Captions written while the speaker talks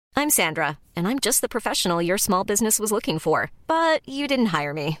I'm Sandra, and I'm just the professional your small business was looking for. But you didn't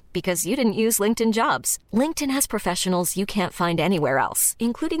hire me because you didn't use LinkedIn Jobs. LinkedIn has professionals you can't find anywhere else,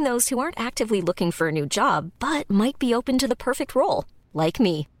 including those who aren't actively looking for a new job, but might be open to the perfect role, like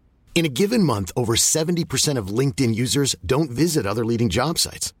me. In a given month, over 70% of LinkedIn users don't visit other leading job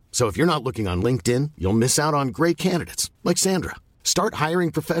sites. So if you're not looking on LinkedIn, you'll miss out on great candidates like Sandra. Start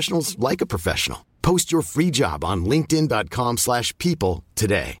hiring professionals like a professional. Post your free job on linkedin.com/people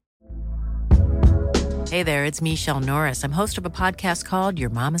today. Hey there, it's Michelle Norris. I'm host of a podcast called Your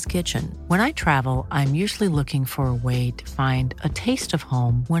Mama's Kitchen. When I travel, I'm usually looking for a way to find a taste of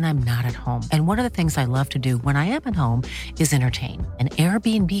home when I'm not at home. And one of the things I love to do when I am at home is entertain. And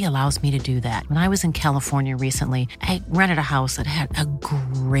Airbnb allows me to do that. When I was in California recently, I rented a house that had a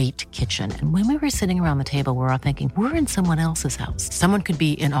great kitchen. And when we were sitting around the table, we're all thinking, we're in someone else's house. Someone could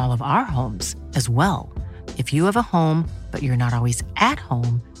be in all of our homes as well. If you have a home, but you're not always at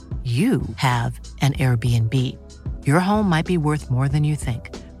home, you have an Airbnb. Your home might be worth more than you think.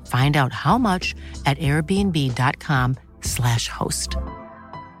 Find out how much at airbnb.com/host. Down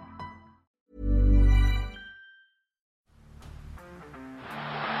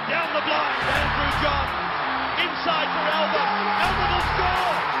the blind, Andrew John. Inside for Albert. Albert will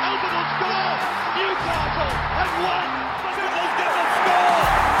score. Albert will score. Newcastle have won. Fiddler's going to score.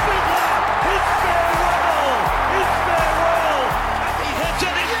 Fiddler, his farewell. His farewell. And he hits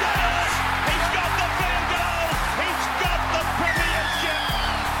it. He does. He's got the field goal. He's got the premiership.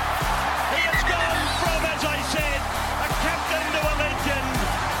 He has gone from, as I said, a captain to a legend.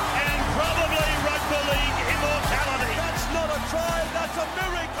 And probably rugby league immortality. That's not a try. That's a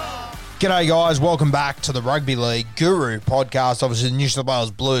miracle. G'day guys, welcome back to the Rugby League Guru podcast. Obviously the New South Wales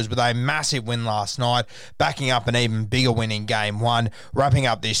Blues with a massive win last night, backing up an even bigger win in game one, wrapping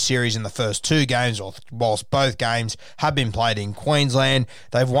up this series in the first two games, whilst both games have been played in Queensland.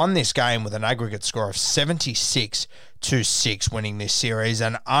 They've won this game with an aggregate score of 76-6, winning this series.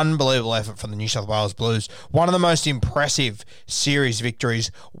 An unbelievable effort from the New South Wales Blues. One of the most impressive series victories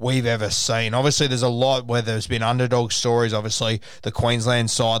we've ever seen. Obviously, there's a lot where there's been underdog stories. Obviously, the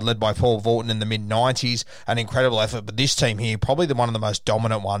Queensland side led by Paul Vaughton in the mid-90s, an incredible effort. But this team here, probably one of the most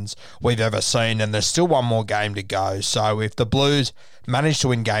dominant ones we've ever seen. And there's still one more game to go. So if the Blues manage to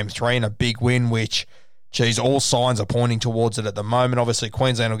win game three in a big win, which, geez, all signs are pointing towards it at the moment. Obviously,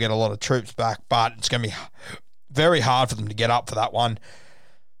 Queensland will get a lot of troops back, but it's going to be very hard for them to get up for that one.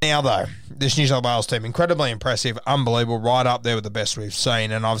 Now, though, this New South Wales team, incredibly impressive, unbelievable, right up there with the best we've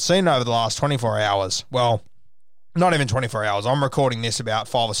seen. And I've seen over the last 24 hours, well, not even 24 hours. I'm recording this about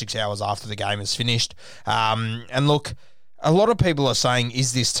 5 or 6 hours after the game is finished. And look, a lot of people are saying,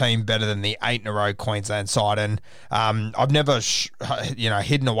 is this team better than the 8-in-a-row Queensland side? And I've never,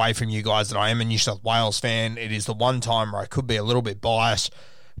 hidden away from you guys that I am a New South Wales fan. It is the one time where I could be a little bit biased.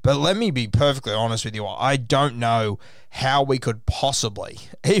 But let me be perfectly honest with you. I don't know how we could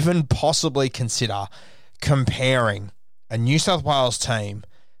even possibly consider comparing a New South Wales team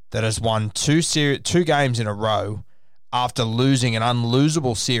that has won two games in a row after losing an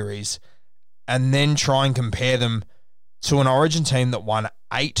unlosable series and then try and compare them to an Origin team that won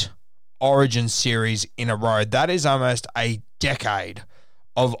 8 Origin series in a row. That is almost a decade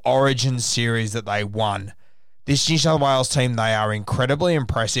of Origin series that they won. This New South Wales team, they are incredibly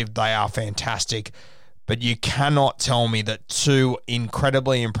impressive. They are fantastic. But you cannot tell me that 2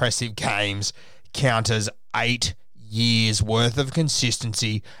 incredibly impressive games count as 8 years worth of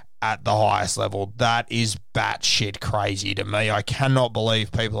consistency at the highest level. That is batshit crazy to me. I cannot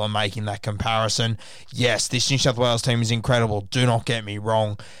believe people are making that comparison. Yes, this New South Wales team is incredible. Do not get me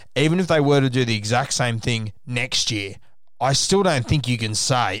wrong. Even if they were to do the exact same thing next year, I still don't think you can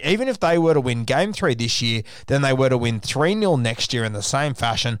say, even if they were to win Game 3 this year, then they were to win 3-0 next year in the same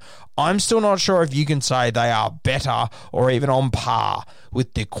fashion, I'm still not sure if you can say they are better or even on par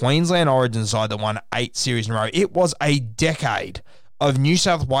with the Queensland Origin side that won 8 series in a row. It was a decade of New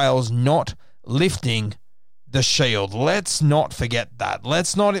South Wales not lifting the shield. Let's not forget that.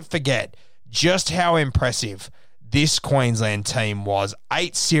 Let's not forget just how impressive this Queensland team was.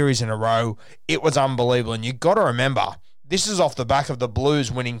 8 series in a row. It was unbelievable. And you've got to remember, this is off the back of the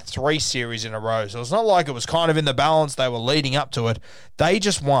Blues winning 3 series in a row. So it's not like it was kind of in the balance. They were leading up to it. They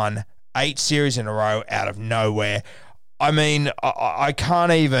just won 8 series in a row out of nowhere. I mean, I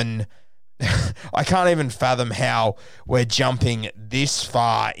can't even fathom how we're jumping this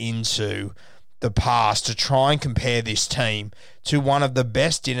far into the past to try and compare this team to one of the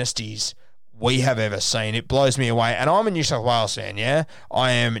best dynasties we have ever seen. It blows me away. And I'm a New South Wales fan, yeah?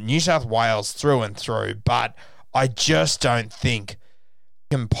 I am New South Wales through and through, but I just don't think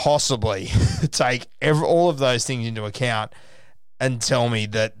can possibly take all of those things into account and tell me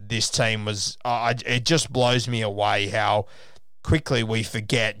that this team was... it just blows me away how quickly we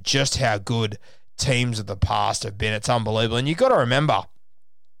forget just how good teams of the past have been. It's unbelievable. And you've got to remember,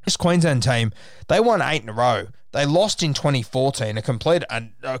 this Queensland team, they won 8 in a row. They lost in 2014,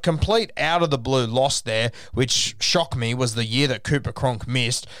 a complete out-of-the-blue loss there, which shocked me, was the year that Cooper Cronk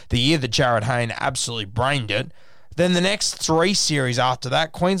missed, the year that Jarryd Hayne absolutely brained it. Then the next 3 series after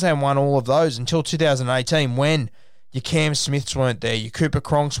that, Queensland won all of those until 2018 when your Cam Smiths weren't there, your Cooper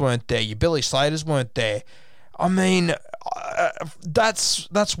Cronks weren't there, your Billy Slaters weren't there. I mean,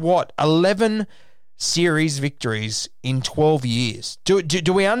 that's what, 11 series victories in 12 years.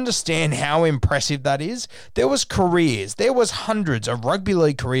 Do we understand how impressive that is? There was hundreds of rugby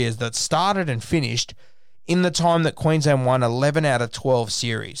league careers that started and finished in the time that Queensland won 11 out of 12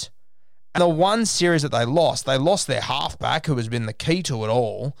 series. And the one series that they lost their halfback, who has been the key to it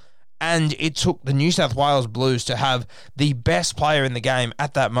all, and it took the New South Wales Blues to have the best player in the game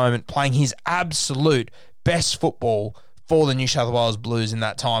at that moment playing his absolute best football for the New South Wales Blues in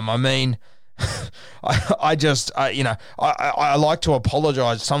that time. I mean, I like to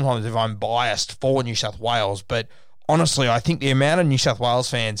apologise sometimes if I'm biased for New South Wales, but honestly, I think the amount of New South Wales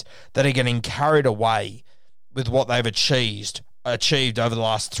fans that are getting carried away with what they've achieved over the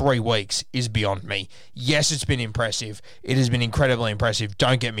last 3 weeks is beyond me. Yes, it's been impressive. It has been incredibly impressive.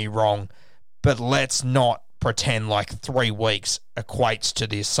 Don't get me wrong, but let's not pretend like 3 weeks equates to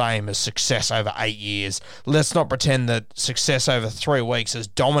the same as success over 8 years. Let's not pretend that success over 3 weeks, as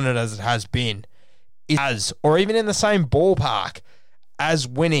dominant as it has been, or even in the same ballpark as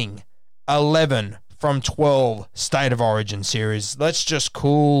winning 11 from 12 State of Origin series. Let's just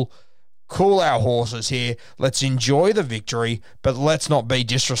cool our horses here. Let's enjoy the victory, but let's not be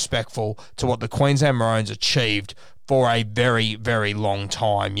disrespectful to what the Queensland Maroons achieved for a very, very long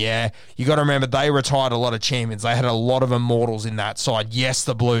time, yeah? You got to remember, they retired a lot of champions. They had a lot of immortals in that side. Yes,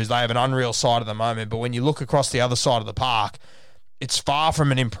 the Blues, they have an unreal side at the moment, but when you look across the other side of the park, it's far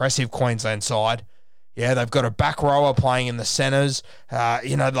from an impressive Queensland side. Yeah, they've got a back rower playing in the centres. There's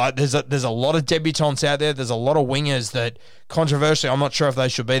a lot of debutants out there. There's a lot of wingers that, controversially, I'm not sure if they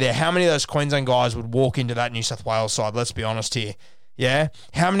should be there. How many of those Queensland guys would walk into that New South Wales side? Let's be honest here. Yeah?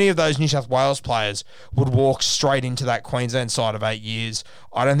 How many of those New South Wales players would walk straight into that Queensland side of 8 years?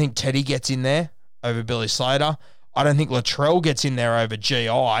 I don't think Teddy gets in there over Billy Slater. I don't think Latrell gets in there over GI.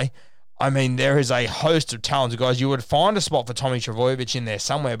 I mean, there is a host of talented guys. You would find a spot for Tommy Trbojevic in there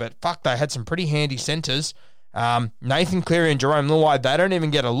somewhere, but fuck, they had some pretty handy centres. Nathan Cleary and Jerome Luai, they don't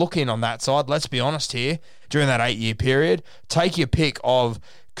even get a look in on that side, let's be honest here, during that 8-year period. Take your pick of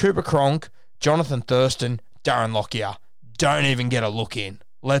Cooper Cronk, Jonathan Thurston, Darren Lockyer. Don't even get a look in.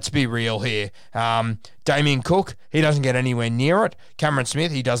 Let's be real here. Damien Cook, he doesn't get anywhere near it. Cameron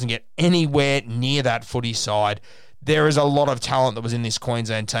Smith, he doesn't get anywhere near that footy side. There is a lot of talent that was in this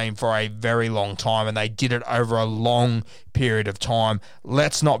Queensland team for a very long time, and they did it over a long period of time.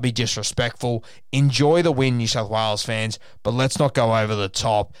 Let's not be disrespectful. Enjoy the win, New South Wales fans, but let's not go over the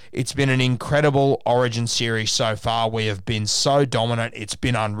top. It's been an incredible Origin series so far. We have been so dominant. It's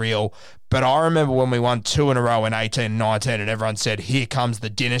been unreal. But I remember when we won 2 in a row in 18 and 19 and everyone said, here comes the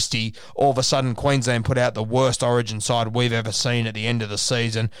dynasty. All of a sudden, Queensland put out the worst Origin side we've ever seen at the end of the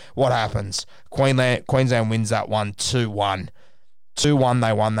season. What happens? Queensland wins that one 2-1. 2-1,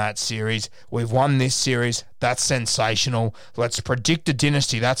 they won that series. We've won this series. That's sensational. Let's predict a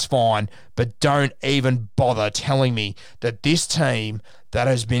dynasty. That's fine. But don't even bother telling me that this team that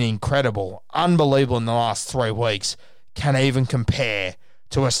has been incredible, unbelievable in the last 3 weeks, can even compare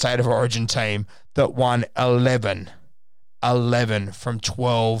to a State of Origin team that won 11 from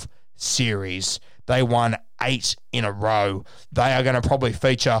 12 series. They won 8 in a row. They are going to probably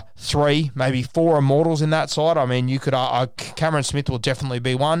feature 3, maybe 4 immortals in that side. I mean, you could Cameron Smith will definitely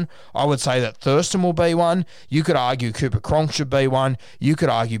be one. I would say that Thurston will be one. You could argue Cooper Cronk should be one. You could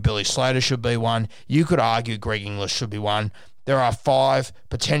argue Billy Slater should be one. You could argue Greg Inglis should be one. There are 5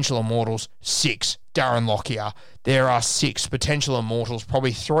 potential immortals, 6 Darren Lockyer. There are 6 potential immortals,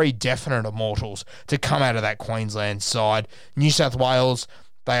 probably 3 definite immortals to come out of that Queensland side. New South Wales,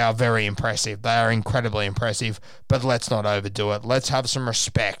 they are very impressive. They are incredibly impressive, but let's not overdo it. Let's have some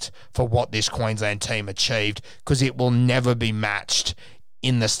respect for what this Queensland team achieved, because it will never be matched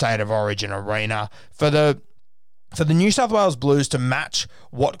in the State of Origin arena. For the New South Wales Blues to match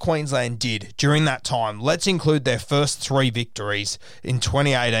what Queensland did during that time, let's include their first 3 victories in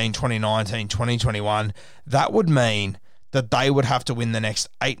 2018, 2019, 2021. That would mean that they would have to win the next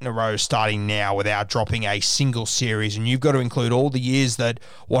 8 in a row starting now without dropping a single series. And you've got to include all the years that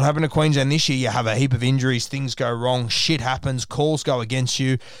what happened to Queensland this year, you have a heap of injuries, things go wrong, shit happens, calls go against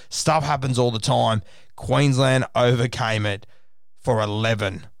you, stuff happens all the time. Queensland overcame it for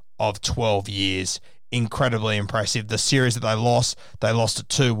 11 of 12 years. Incredibly impressive. The series that they lost at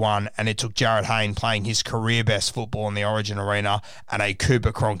 2-1, and it took Jarryd Hayne playing his career best football in the Origin Arena and a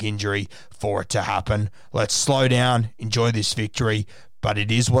Cooper Cronk injury for it to happen. Let's slow down, enjoy this victory, but it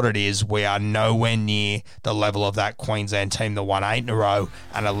is what it is. We are nowhere near the level of that Queensland team that won 8 in a row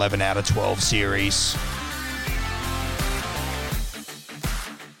and 11 out of 12 series.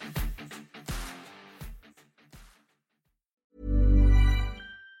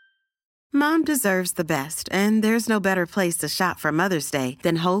 Mom deserves the best, and there's no better place to shop for Mother's Day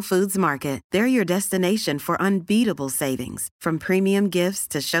than Whole Foods Market. They're your destination for unbeatable savings, from premium gifts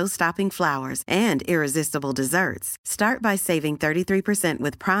to show-stopping flowers and irresistible desserts. Start by saving 33%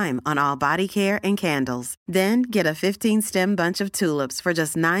 with Prime on all body care and candles. Then get a 15-stem bunch of tulips for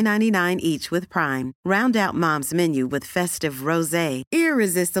just $9.99 each with Prime. Round out Mom's menu with festive rosé,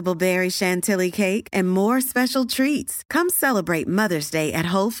 irresistible berry chantilly cake, and more special treats. Come celebrate Mother's Day at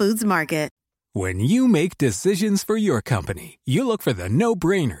Whole Foods Market. When you make decisions for your company, you look for the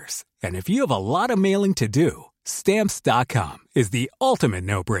no-brainers. And if you have a lot of mailing to do, Stamps.com is the ultimate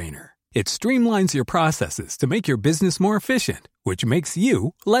no-brainer. It streamlines your processes to make your business more efficient, which makes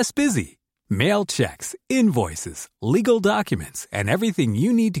you less busy. Mail checks, invoices, legal documents, and everything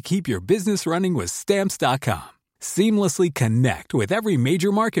you need to keep your business running with Stamps.com. Seamlessly connect with every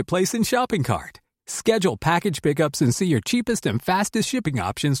major marketplace and shopping cart. Schedule package pickups and see your cheapest and fastest shipping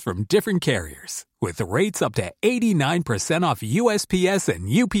options from different carriers, with rates up to 89% off USPS and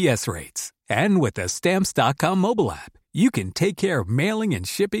UPS rates. And with the Stamps.com mobile app, you can take care of mailing and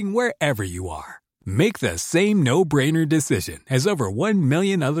shipping wherever you are. Make the same no-brainer decision as over 1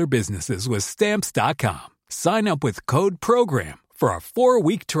 million other businesses with Stamps.com. Sign up with code PROGRAM for a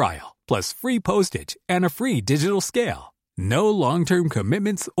 4-week trial, plus free postage and a free digital scale. No long-term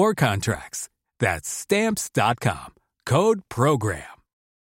commitments or contracts. That's Stamps.com. Code PROGRAM.